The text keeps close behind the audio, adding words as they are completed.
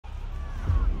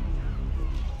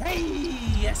Hey,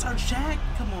 yes, our Shaq.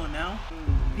 Come on now.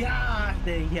 God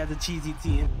dang, he has a cheesy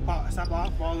team. Stop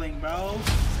off-balling, bro.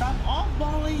 Stop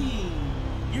off-balling.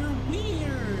 You're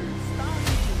weird. Stop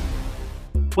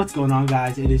it. What's going on,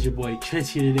 guys? It is your boy Tris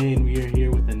here today, and we are here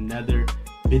with another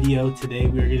video. Today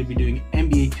we are going to be doing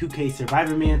NBA 2K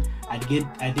Survivorman. I did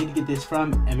get this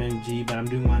from MMG, but I'm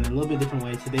doing one in a little bit different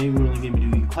way. Today we're only going to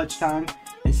be doing clutch time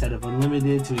instead of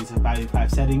unlimited, so it's a 5v5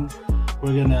 settings.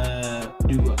 We're gonna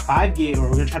do a 5 game, or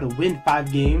we're gonna try to win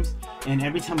 5 games, and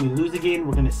every time we lose a game,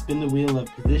 we're gonna spin the wheel of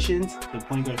positions, the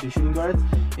point guards and shooting guards,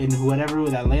 and whatever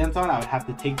that lands on, I would have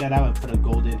to take that out and put a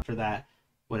gold in for that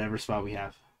whatever spot we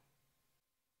have.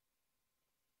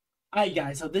 Alright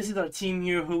guys, so this is our team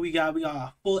here. Who we got? We got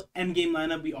a full end game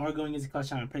lineup. We are going into clutch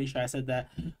time. I'm pretty sure I said that.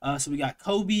 So we got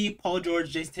Kobe, Paul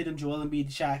George, Jason Tatum, Joel Embiid,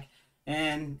 Shaq,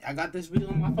 and I got this wheel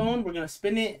on my phone. We're gonna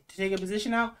spin it to take a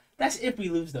position out. That's if we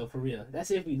lose, though, for real.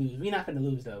 That's if we lose. We not finna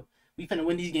lose, though. We finna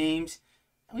win these games,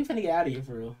 and we finna get out of here,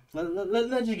 for real.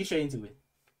 Let's just get straight into it.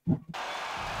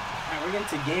 Alright, we're getting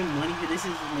to game 1 here. This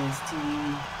is this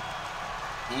team.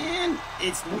 And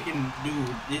it's looking,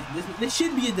 dude, this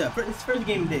should be a dub. It's first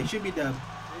game of the day. It should be a dub.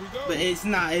 But it's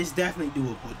not. It's definitely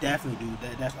doable. Definitely, dude.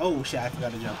 That's oh, shit, I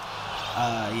forgot to jump.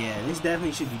 Yeah, this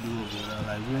definitely should be doable, though.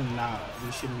 Like,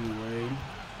 we shouldn't be worried.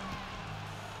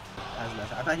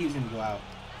 I thought he was going to go out.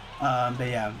 But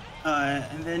yeah,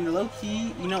 and then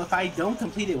low-key, you know, if I don't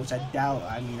complete it, which I doubt,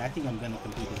 I mean, I think I'm gonna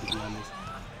complete it, to be honest,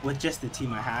 with just the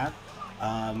team I have.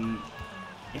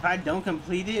 If I don't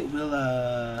complete it, we'll,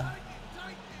 what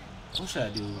should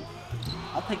I do?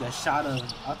 I'll take a shot of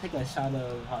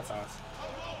hot sauce.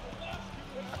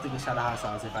 I'll take a shot of hot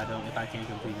sauce if I can't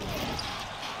complete it.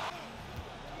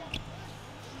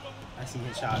 I see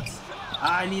hit shots.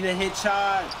 I need a hit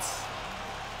shot!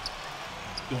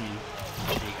 Game.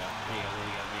 There you go.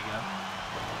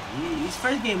 This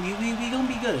first game, we gonna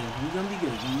be good. We gonna be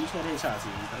good. We just gotta hit shots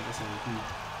here. Like I said,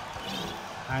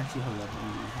 actually, hold up.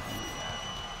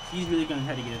 He's really gonna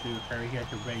try to get it through with Curry here. I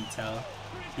can already tell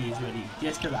he's ready.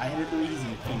 Just because I hit a 3, he's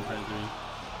gonna ping for a 3.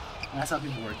 That's how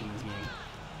people work in this game.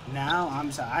 Now, I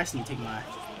just need to take my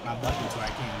buckets where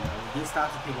I can. This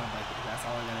stops to take my bucket. That's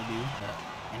all I gotta do.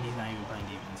 And he's not even playing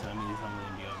defense, so I mean, he's only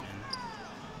gonna be open.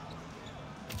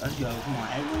 Let's go, come on,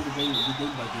 everyone get their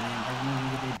bucket in,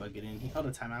 everyone get their bucket in. He called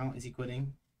a timeout, is he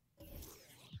quitting?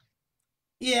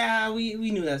 Yeah, we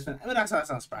knew that's fun, but that's not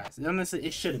surprised. Honestly,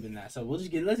 it should have been that, so let's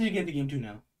just get into game 2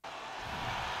 now.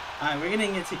 Alright, we're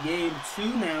getting into game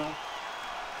 2 now.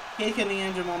 K.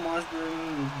 Cunningham, Jamal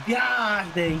Mosburn.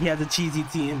 God dang, he has a cheesy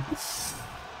team.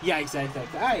 Yikes.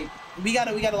 Alright, we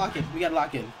gotta lock in, we gotta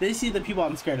lock in. This is the people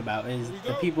I'm scared about, is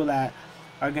the people that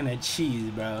are gonna cheese,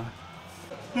 bro.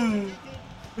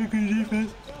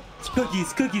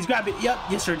 Cookies, grab it. Yep.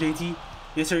 Yes, sir, JT.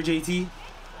 Yes, sir, JT.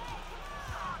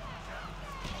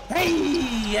 Hey,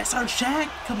 yes, sir, Shaq.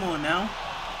 Come on now.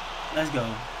 Let's go.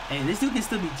 Hey, this dude can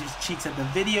still be just cheeks at the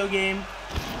video game.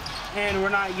 And we're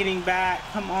not getting back.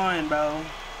 Come on, bro.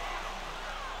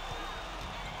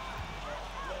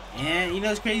 And you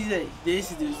know, it's crazy that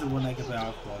this dude's the one that can play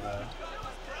off-ball, though.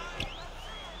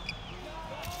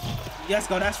 Let's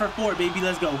go. That's for 4, baby.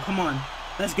 Let's go. Come on.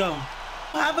 Let's go.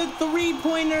 I have a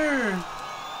 3-pointer.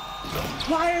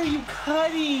 Why are you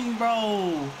cutting,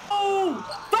 bro? Oh,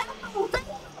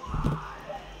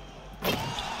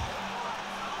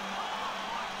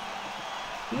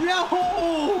 no.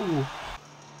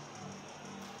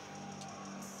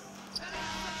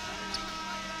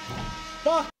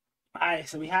 Fuck. Alright,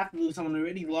 so we have to lose someone. We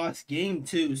already lost game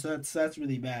 2, so that's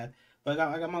really bad. But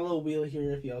I got my little wheel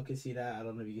here. If y'all can see that, I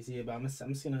don't know if you can see it, but I'm just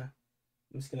gonna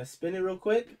spin it real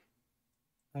quick.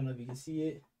 I don't know if you can see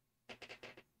it.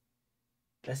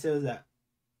 That says that.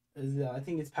 I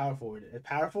think it's power forward.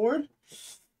 Power forward?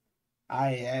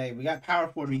 Alright, we got power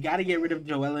forward. We gotta get rid of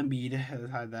Joel Embiid.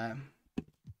 Let's hide that.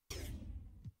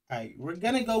 Alright, we're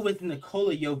gonna go with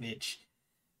Nikola Jokic.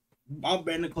 I'll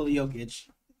ban Nikola Jokic.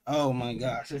 Oh my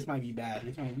gosh, this might be bad.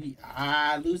 This might be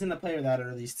losing a player that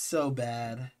early is so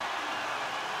bad.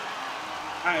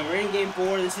 Alright, we're in game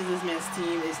 4. This is this man's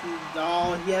team.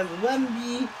 He has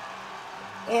Wemby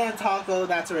and Taco.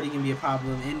 That's already gonna be a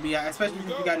problem. NBA, especially if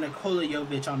you got Nikola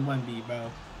Jokic on Wemby, bro.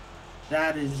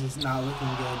 That is just not looking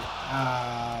good.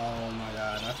 Oh my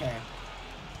god. Okay.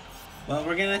 Well,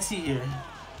 we're gonna see here.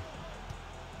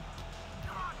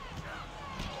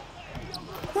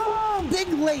 Oh, big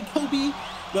leg, Kobe.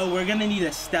 But we're gonna need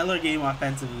a stellar game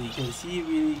offensively, because he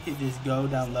really could just go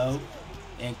down low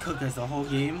and cook us the whole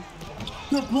game.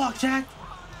 Good block, Jack.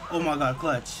 Oh my god,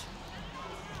 clutch.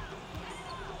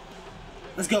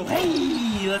 Let's go.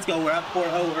 Hey, let's go. We're up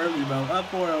 4-0 early, bro. Up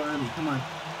 4-0 early. Come on.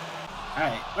 All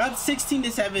right, we're up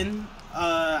 16-7.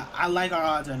 I like our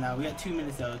odds right now. We got 2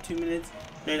 minutes though. 2 minutes,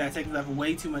 39 seconds left.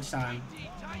 Way too much time.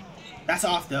 That's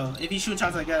off though. If he shoots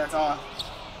shots like that, that's off.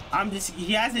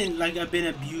 He hasn't like been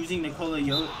abusing Nikola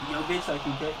Jovic like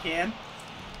he can.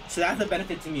 So that's a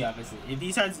benefit to me, obviously. If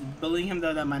he starts bullying him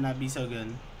though, that might not be so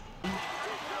good.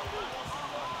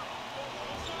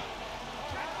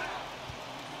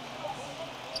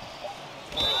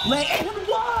 Lay and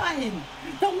one!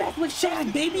 Don't mess with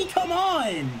Shaq, baby, come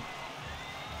on!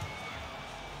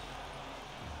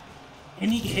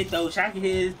 And he can hit though. Shaq can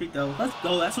hit his pick though. Let's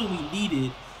go. That's what we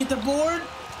needed. Hit the board.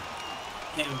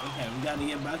 Okay, we gotta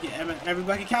get bucket. Every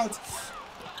bucket counts.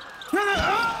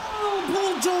 Oh,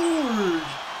 Paul George!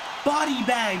 Body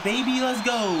bag, baby. Let's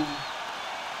go.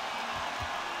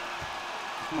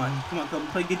 Come on, come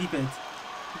play good defense.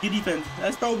 Good defense.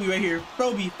 That's Froby right here.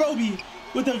 Froby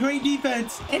with a great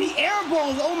defense. And he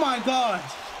airballs. Oh my gosh.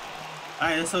 All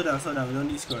right, let's slow down. We don't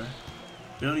need to score.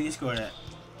 We don't need to score that.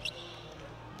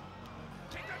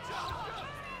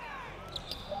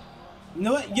 You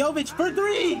know what? Jovic for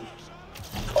three!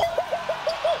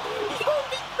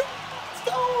 Jovic, let's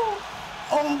go!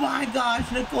 Oh my gosh,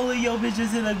 Nikola Jovic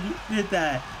just did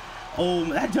that. Oh,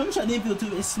 that jump shot didn't feel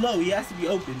too, it's slow. He has to be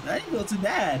open. That didn't feel too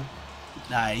bad.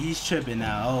 Nah, he's tripping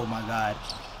now. Oh my god.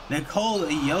 Nikola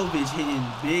Jovic hitting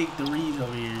big threes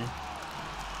over here.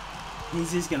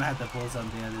 He's just gonna have to pull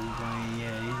something at this point.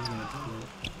 Yeah, he's just gonna pull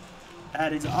it.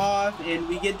 That is off, and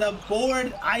we get the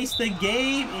board, ice the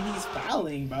game, and he's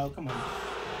fouling, bro. Come on.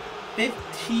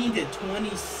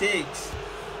 15-26.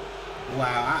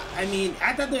 Wow. I mean,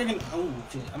 I thought they were gonna. Oh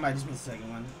shit! I might just miss the second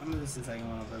one. I'm gonna miss the second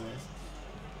one on purpose.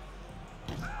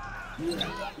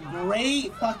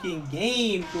 Great fucking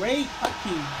game.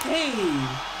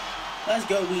 Let's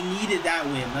go. We needed that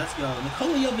win. Let's go.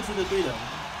 Nikola Jovic with the three though.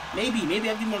 Maybe I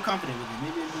have to be more confident with it.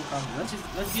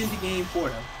 Let's get into game 4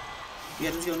 though.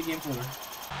 Yeah, let's go into game 4.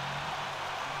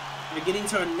 We're getting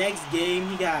to our next game.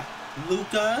 He got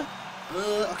Luka.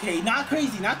 Okay, not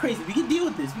crazy. We can deal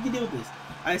with this.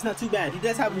 Alright, it's not too bad. He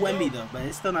does have Wemby though, but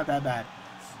it's still not that bad.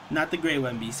 Not the great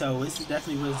Wemby, so this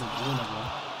definitely was winnable.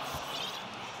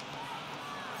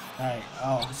 Alright,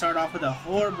 start off with a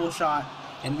horrible shot,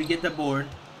 and we get the board.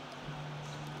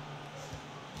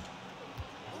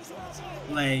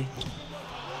 Lay.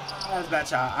 That was a bad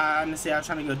shot. Honestly, I was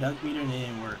trying to go dunk meter and it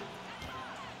didn't work.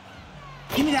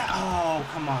 Give me that. Oh,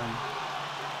 come on.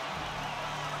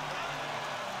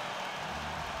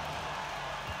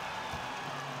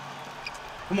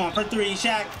 Come on, for three,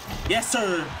 Shaq. Yes,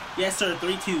 sir.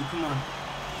 3-2. Come on.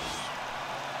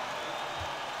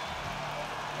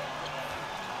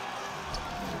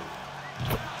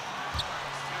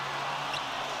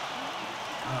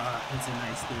 It's a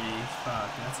nice three. Fuck,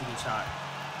 that's a good shot.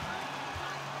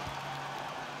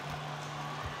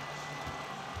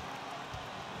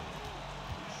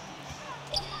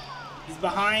 He's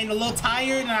behind, a little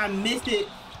tired, and I missed it.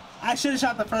 I should have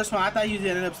shot the first one. I thought he was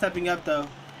gonna end up stepping up though.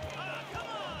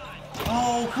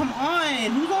 Oh, come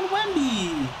on. Who's on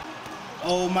Wemby?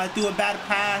 Oh, my, threw a bad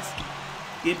pass.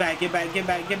 Get back. Good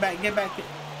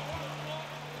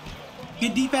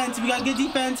defense. We got good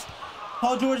defense.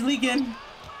 Paul George leaking.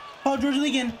 Hot.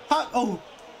 Oh.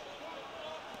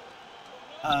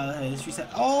 Let's reset.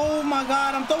 Oh my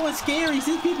god, I'm throwing scary.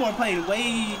 These people are playing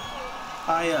way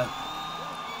high up.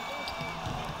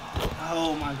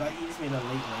 Oh my god, he just made a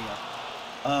late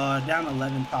layup. Down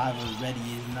 11-5 already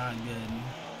is not good.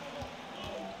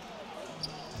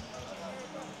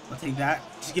 We'll take that.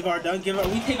 Just give our dunk.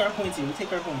 We take our points here. We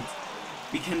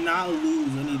cannot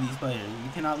lose any of these players.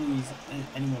 We cannot lose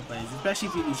any more players, especially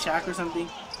if we lose Shaq or something.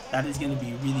 That is going to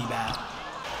be really bad.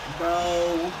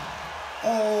 Bro.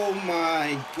 Oh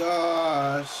my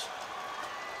gosh.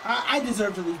 I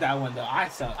deserve to lose that one though. I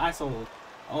sold.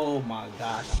 Oh my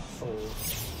gosh,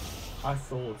 I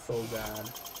sold so bad.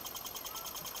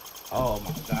 Oh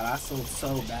my god, I sold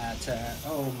so bad, Chad.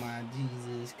 Oh my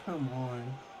Jesus, come on.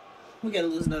 We gotta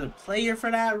lose another player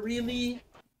for that, really?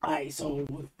 Alright, so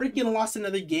we freaking lost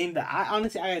another game that I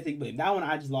gotta take blame. That one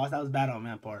I just lost. That was bad on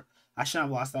my part. I shouldn't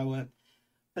have lost that one.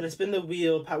 But it's been the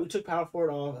wheel. We took power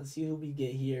forward off. Let's see who we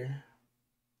get here.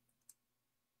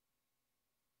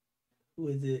 Who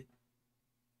is it?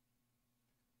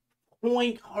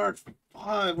 Point guard.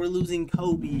 Fuck, we're losing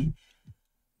Kobe.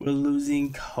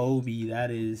 That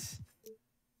is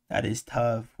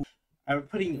tough. I'm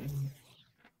putting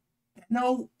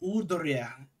Udri.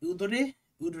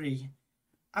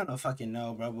 I don't fucking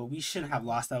know, bro, but we shouldn't have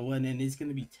lost that one, and it's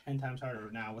gonna be 10 times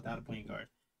harder now without a point guard.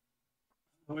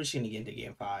 We're just gonna get into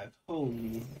game 5.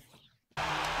 Holy. Alright, go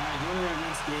to our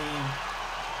next game.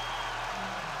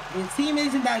 His team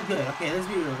isn't that good. Okay, let's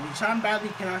be real. Sean Bradley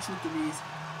cannot shoot threes.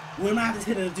 We might have to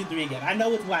sit in a 2-3 again. I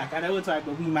know it's whack. I know it's whack,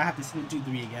 but we might have to sit in a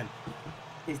 2-3 again.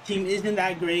 His team isn't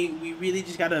that great. We really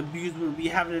just gotta abuse where we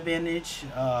have an advantage.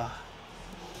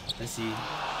 Let's see.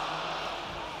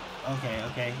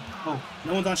 Okay. Oh,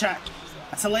 no one's on track.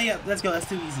 That's a layup. Let's go. That's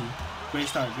too easy. Great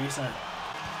start.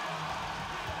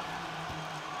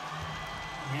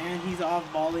 And he's off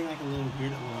balling like a little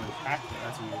weird.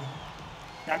 That's weird.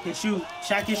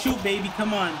 Shaq can shoot, baby.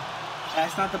 Come on.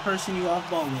 That's not the person you off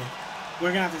ball with. We're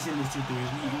gonna have to send this 2-3.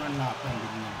 We're not playing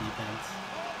good enough defense.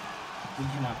 We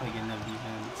cannot play good enough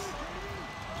defense.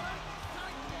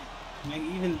 Like,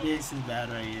 even this is bad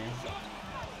right here.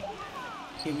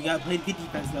 Okay, we gotta play good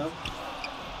defense though.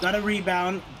 Gotta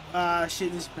rebound.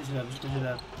 Shit, just push it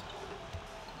up.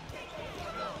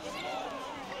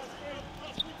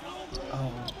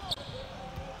 Oh.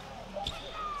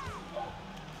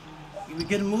 We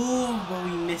could move, but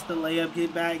we missed the layup.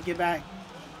 Get back.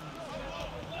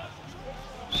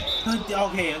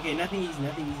 Okay, nothing easy.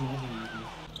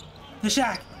 To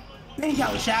Shaq. Bang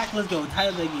out, Shaq. Let's go.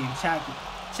 Title of the game. Shaq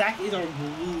is our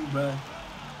glue, bro.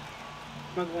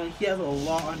 He has a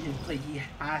lot on his plate. He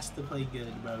has to play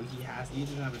good, bro. He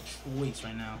doesn't have a choice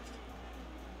right now.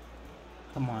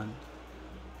 Come on.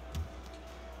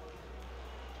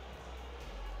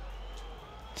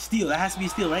 Steal. That has to be a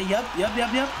steal, right? Yep.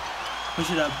 Push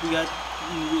it up. We got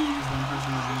really just one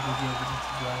person as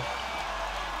well.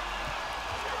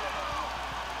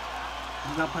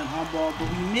 He's not playing on ball, but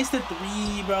we missed a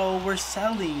 3, bro. We're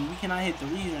selling. We cannot hit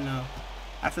 3s right now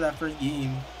after that first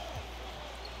game.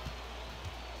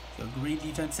 So great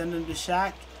defense. Send him to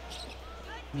Shaq.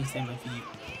 Let me stay on my feet.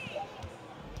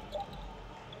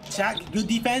 Shaq, good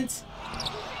defense.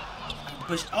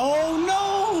 Push. Oh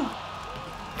no!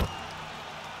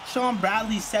 Sean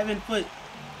Bradley, 7 foot,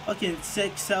 fucking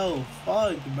 6'0".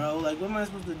 Fuck, bro. Like, what am I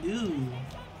supposed to do?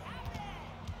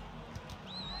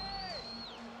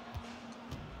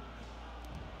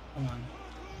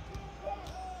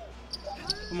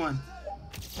 Come on.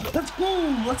 Let's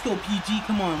go, PG.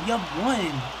 Come on. We have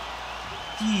 1.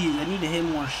 Jeez, I need to hit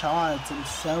more shots. I'm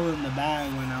selling the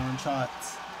bag right now on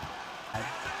shots.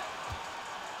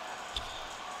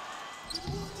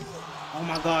 Oh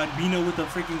my god, Bino with the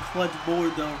freaking clutch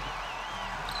board though.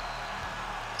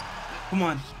 Come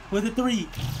on, with a 3.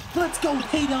 Let's go,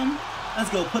 Tatum. Let's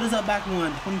go, put us up back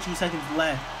 1. 22 seconds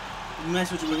left. We're gonna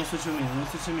switch him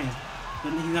in.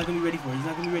 But he's not gonna be ready for it.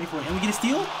 And we get a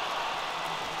steal?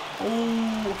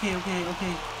 Oh, okay.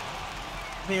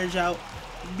 Bears out.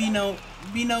 Bino,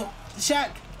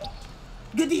 Shaq.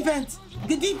 Good defense.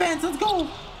 Let's go.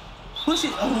 Push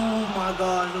it. Oh my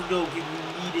god, let's go. We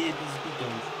need to hit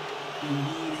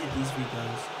these free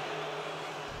throws.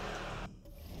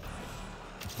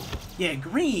 Yeah,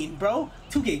 green, bro.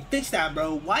 2K, fix that,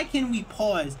 bro. Why can't we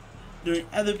pause during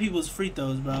other people's free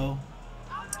throws, bro?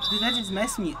 Dude, that just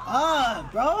messed me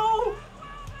up, bro.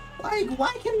 Like,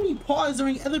 why can't we pause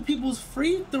during other people's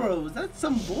free throws? That's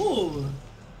some bull.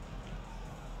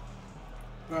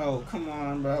 Bro, come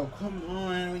on,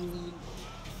 We need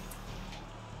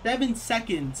 7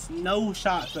 seconds. No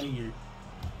shots right here.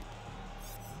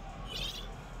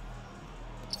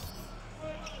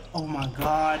 Oh my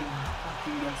god. Of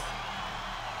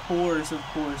course. 2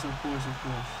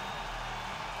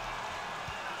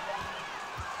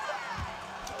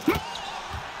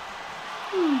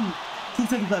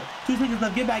 seconds left.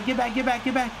 Get back.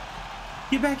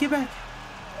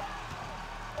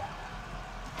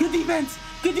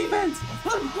 Good defense.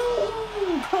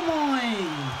 Come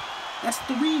on. That's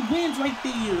 3 wins right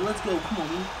there. Let's go. Come on.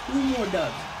 We need 2 more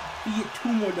dubs. We get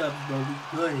 2 more dubs, bro. We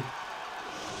good.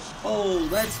 Oh,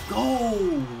 let's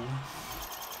go.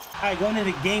 Alright, going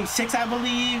into game 6, I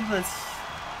believe. Let's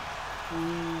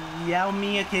Yao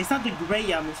Ming. Okay, it's not the great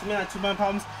Yao Ming. So we got 2 point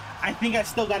problems. I think I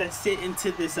still gotta sit in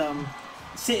this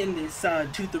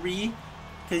 2-3,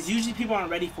 because usually people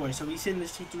aren't ready for it. So we sit in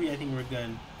this 2-3. I think we're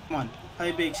good. Come on,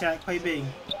 play big, Shaq. Play big.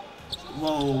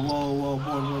 Whoa,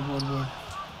 board.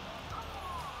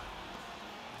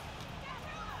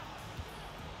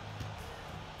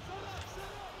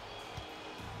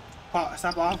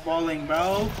 Stop off-balling,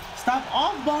 bro. Stop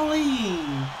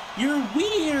off-balling. You're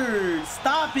weird.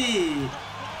 Stop it.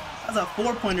 That's a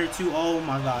 4-pointer too. Oh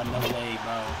my god, no way,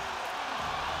 bro.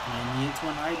 And it's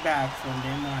one right back from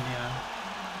Demonia.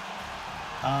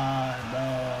 Bro.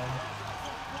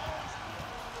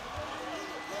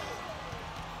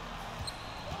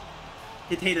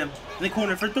 Hit Tatum in the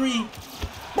corner for 3.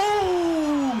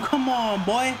 Boom! Come on,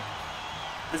 boy.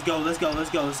 Let's go.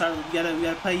 Sorry, we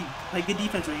gotta play good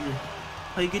defense right here.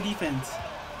 Play good defense.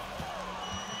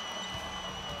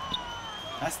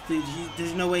 That's the.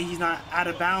 There's no way he's not out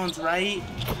of bounds, right?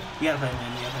 We gotta play him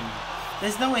in. We gotta play him in.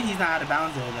 There's no way he's not out of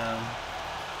bounds there, though.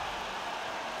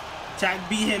 Shaq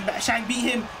beat him. Shaq beat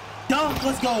him. Dunk.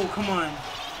 Let's go. Come on.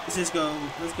 Let's just go.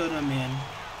 Let's go to the man.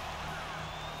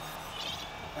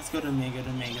 Let's go to the man. Go to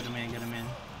the man. Go to the man. Go to the man.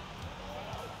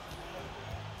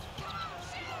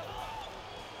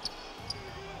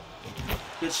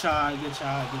 Good shot. Good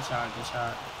shot. Good shot. Good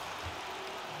shot.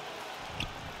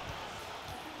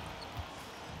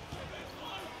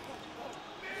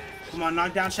 Come on,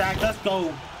 knock down Shaq. Let's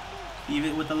go.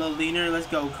 Even with a little leaner. Let's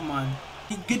go. Come on.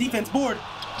 Good defense. Board.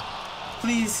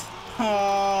 Please.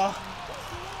 Oh.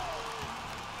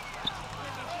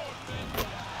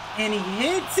 And he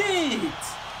hits it.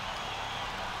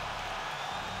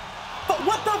 But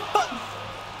what the fuck?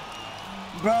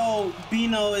 Bro,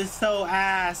 Bino is so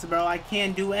ass, bro. I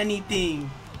can't do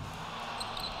anything.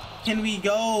 Can we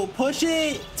go? Push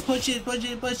it. Push it. Push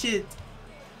it. Push it.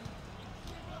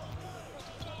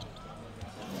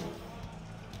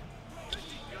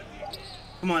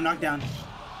 Come on, knock down.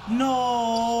 No.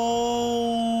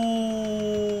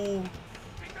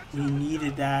 We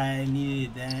needed that. I needed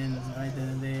it then. Right then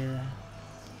and there.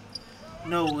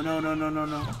 No, no, no, no, no,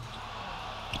 no.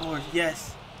 Lord,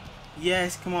 yes.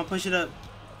 Yes, come on, push it up.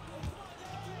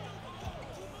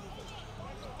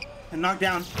 And knock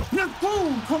down. Knock,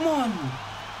 boom, come on.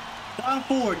 Down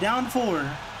four, down four.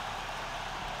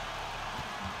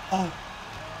 Oh.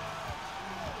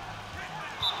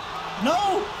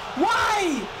 No!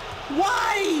 Why?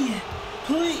 Why?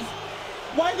 Please.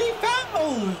 Why they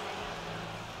foul?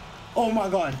 Oh my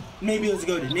god. Maybe it was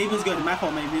good. Maybe it was good. My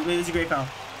fault, maybe. It was a great foul.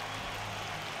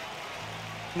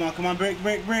 Come on, brick,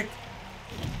 brick, brick.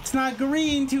 It's not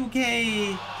green,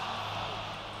 2K.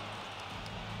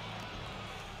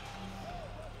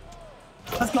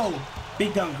 Let's go.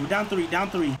 Big dunk. We're down three, down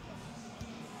three.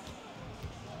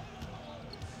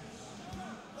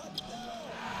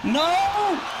 No!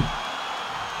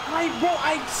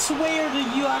 I swear to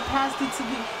you, I passed it to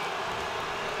the...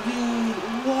 Dude,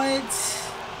 what?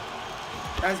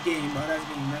 That's game, bro. That's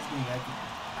game. That's game. That's game.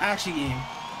 Actually game.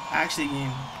 Actually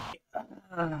game.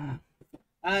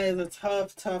 That is a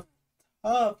tough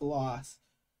loss.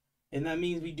 And that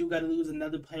means we do got to lose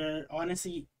another player.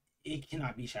 Honestly, it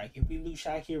cannot be Shaq. If we lose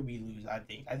Shaq here, we lose, I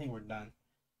think. I think we're done.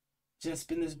 Just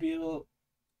spin this build.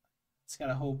 Just got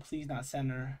to hope. Please not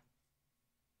center.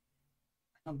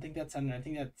 I don't think that's center. I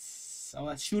think that's... Oh,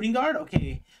 that's shooting guard?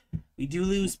 Okay. We do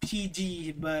lose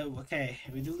PG, but okay.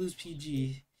 We do lose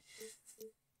PG.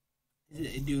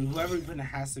 Dude, whoever we put in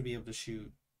has to be able to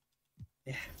shoot.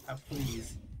 Yeah,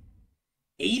 please.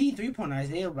 83.9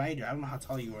 Isaiah Ryder. I don't know how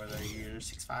tall you are though. You're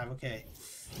 6'5". Okay.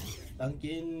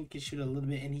 Duncan can shoot a little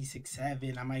bit and he's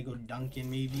 6'7". I might go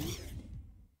Duncan maybe.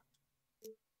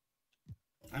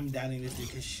 I'm doubting this dude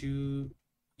can shoot.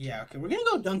 Yeah, okay. We're gonna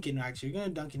go Duncan actually. We're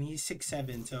gonna Duncan. He's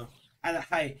 6'7", so at a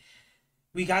height.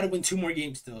 We gotta win 2 more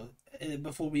games still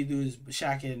before we lose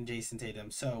Shaq and Jason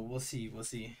Tatum. So we'll see. We'll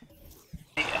see.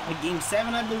 Game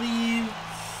 7, I believe.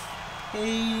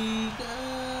 Hey,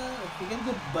 we got a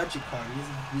good budget card. He has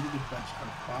a really good budget card.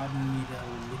 Bob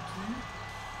Middlewicki.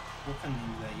 What kind of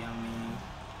name is that, young man?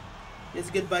 It's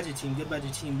a good budget team. Good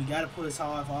budget team. We gotta pull this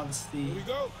off, obviously. Here we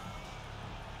go.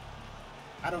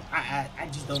 I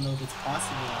just don't know if it's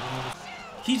possible.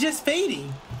 He's just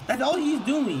fading. That's all he's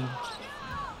doing.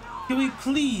 Can we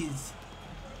please?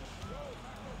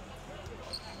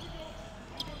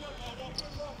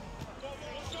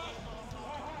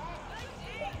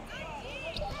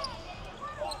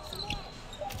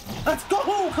 Let's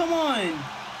go! Come on!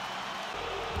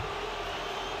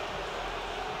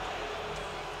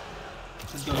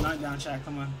 Let's go. Knock down, Shaq.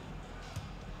 Come on.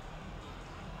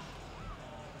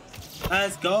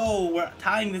 Let's go. We're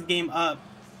tying this game up.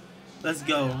 Let's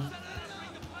go.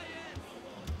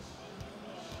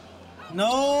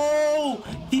 No!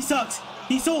 He sucks.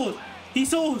 He sold. He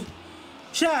sold.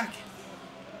 Shaq.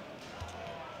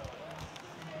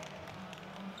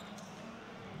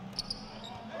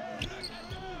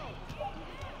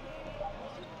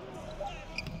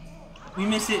 We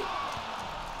miss it.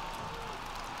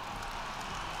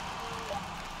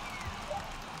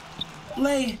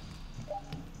 Lay.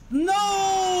 No!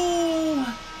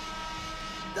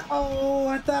 Oh,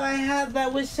 I thought I had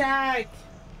that with Shaq.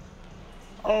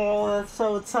 Oh, that's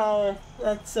so tough.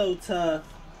 That's so tough.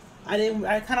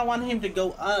 I kind of wanted him to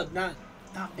go up, not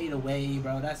fade away,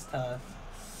 bro. That's tough.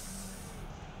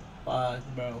 Fuck,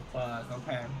 bro. Fuck.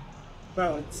 Okay.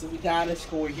 Bro, so we gotta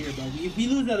score here, bro. If we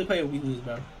lose another player, we lose,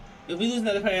 bro. If we lose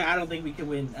another player, I don't think we can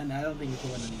win. And I don't think we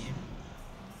can win another game.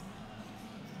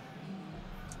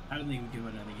 I don't think we can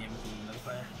win another game if we lose another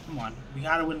but come on. We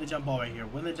gotta win the jump ball right here.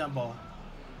 Win the jump ball.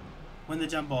 Win the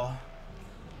jump ball.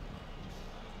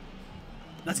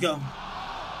 Let's go.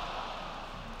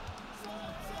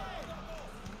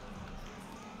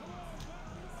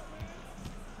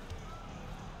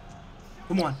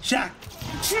 Come on, Shaq.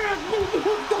 Shaq,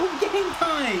 go game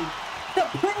time. Stop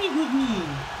playing with me.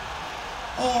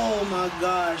 Oh my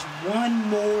gosh, one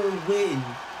more win.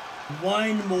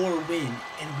 One more win,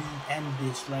 and we end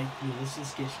this right here. Let's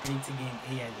just get straight to game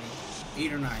 8, I think.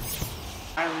 8 or 9.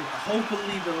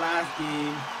 Hopefully the last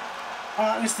game.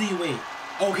 Honestly, wait.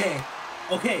 Okay.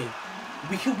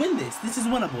 We can win this. This is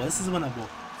winnable. This is winnable.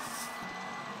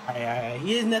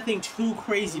 He is nothing too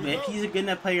crazy, but if he's a good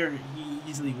enough player, he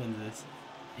easily wins this.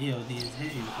 Yo, these his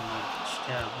become like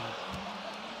terrible.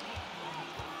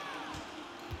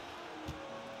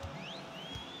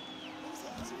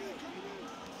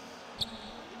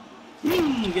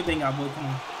 Good thing, our boy. Come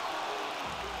on.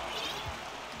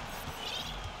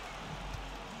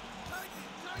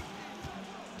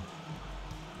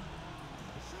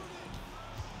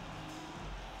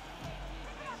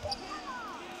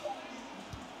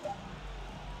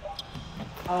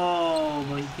 Oh,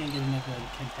 but he can't get enough of a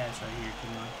contest right here.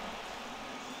 Come on.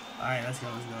 Alright, let's go.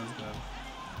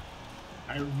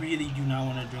 I really do not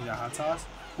want to drink that hot sauce.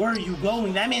 Where are you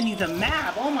going? That man needs a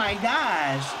map. Oh my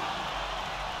gosh.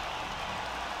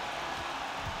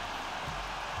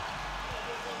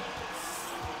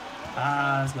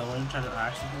 Let's go. We're gonna try to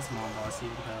actually get small ball. See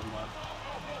if we can have him up.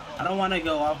 I don't want to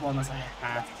go off unless I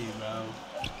have to, bro.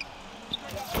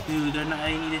 Dude, they're not.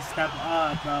 They need to step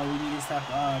up, bro. We need to step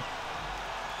up.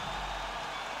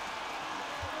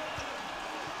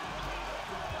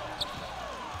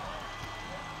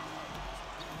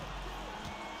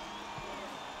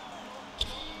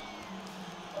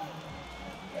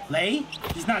 Lay?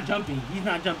 He's not jumping. He's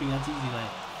not jumping. That's easy, Lay.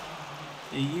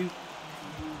 Hey, you.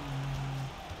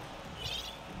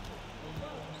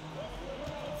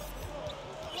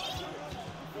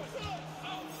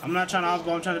 I'm not trying to off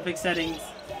ball. I'm trying to fix settings.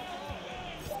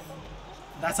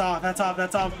 That's off. That's off.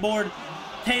 That's off. Board.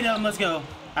 Tatum. Let's go.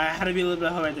 I had to be a little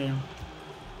bit high right there.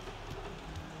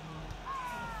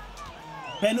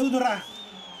 Benudra.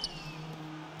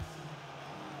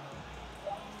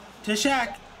 To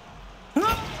Shaq.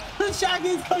 Shaq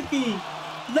is cooking.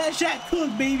 Let Shaq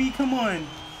cook, baby. Come on.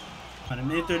 On a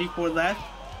minute 34 left.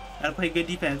 Gotta play good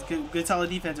defense. Good solid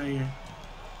defense right here.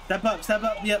 Step up. Step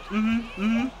up. Yep.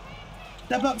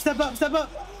 Step up. Step up. Step up.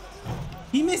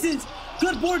 He misses.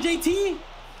 Good board, JT.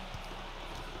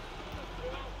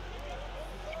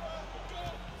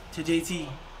 To JT.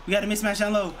 We got a mismatch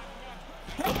down low.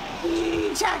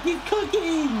 Hey, Shaq is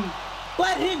cooking.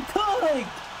 Let him cook.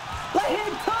 Let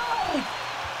him cook.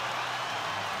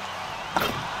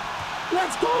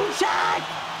 Let's go, Shaq.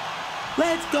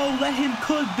 Let's go. Let him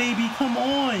cook, baby. Come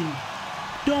on.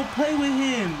 Don't play with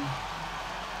him.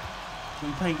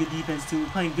 We're playing good defense, too. We're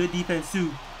playing good defense,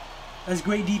 too. That's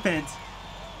great defense.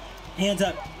 Hands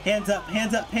up. Hands up.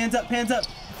 Hands up. Hands up. Hands up.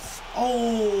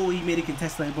 Oh, he made a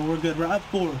contest lane, but we're good. We're up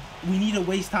 4. We need to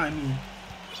waste time here.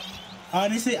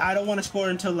 Honestly, I don't want to score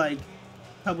until, like,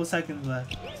 a couple seconds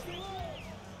left.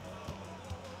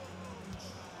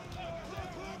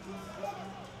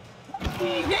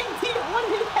 JT on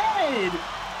his head.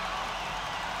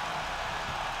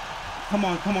 Come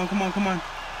on, come on, come on, come on.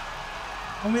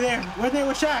 Over there. We're there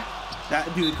with Shaq.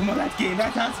 That dude, come on, that's game.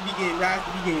 That has to be game. That has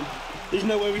to be game. There's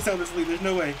no way we sell this league. There's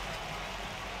no way.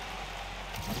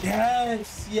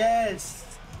 Yes, yes.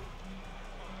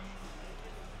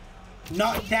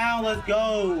 Knock down, let's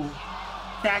go.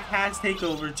 Shaq has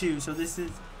takeover too, so this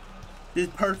is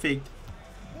perfect.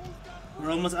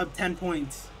 We're almost up 10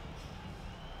 points.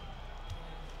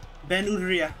 Ben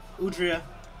Udria.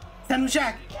 Send him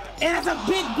Shaq. And that's a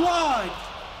big block.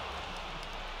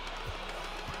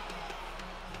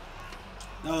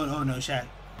 Oh no, Shaq.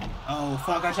 Oh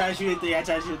fuck, I tried to shoot a 3. I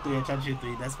tried to shoot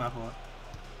 3. That's my fault.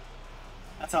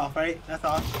 That's off, right? That's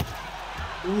off.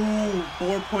 Ooh,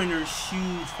 4-pointer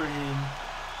huge for him.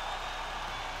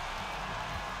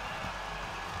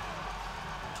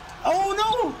 Oh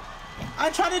no! I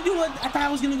tried to do it. I thought I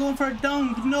was gonna go in for a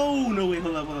dunk. No, wait,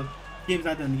 hold up. Game's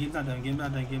not done. Game's not done.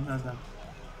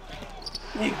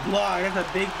 Big block. That's a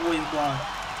big boy's block.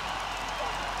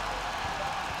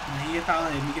 He can foul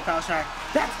him. He can foul Shaq.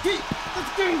 That's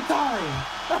game time.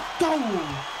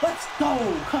 Let's go.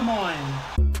 Come on.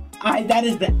 Alright, that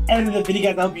is the end of the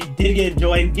video, guys. I hope you did get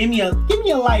enjoyed. Give me a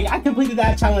like. I completed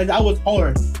that challenge. That was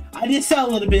hard. I did sell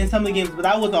a little bit in some of the games, but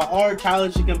that was a hard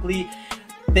challenge to complete.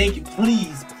 Thank you.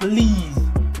 Please.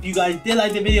 If you guys did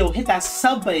like the video, hit that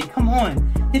sub button. Come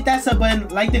on. Hit that sub button,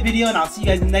 like the video, and I'll see you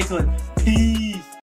guys in the next one. Peace.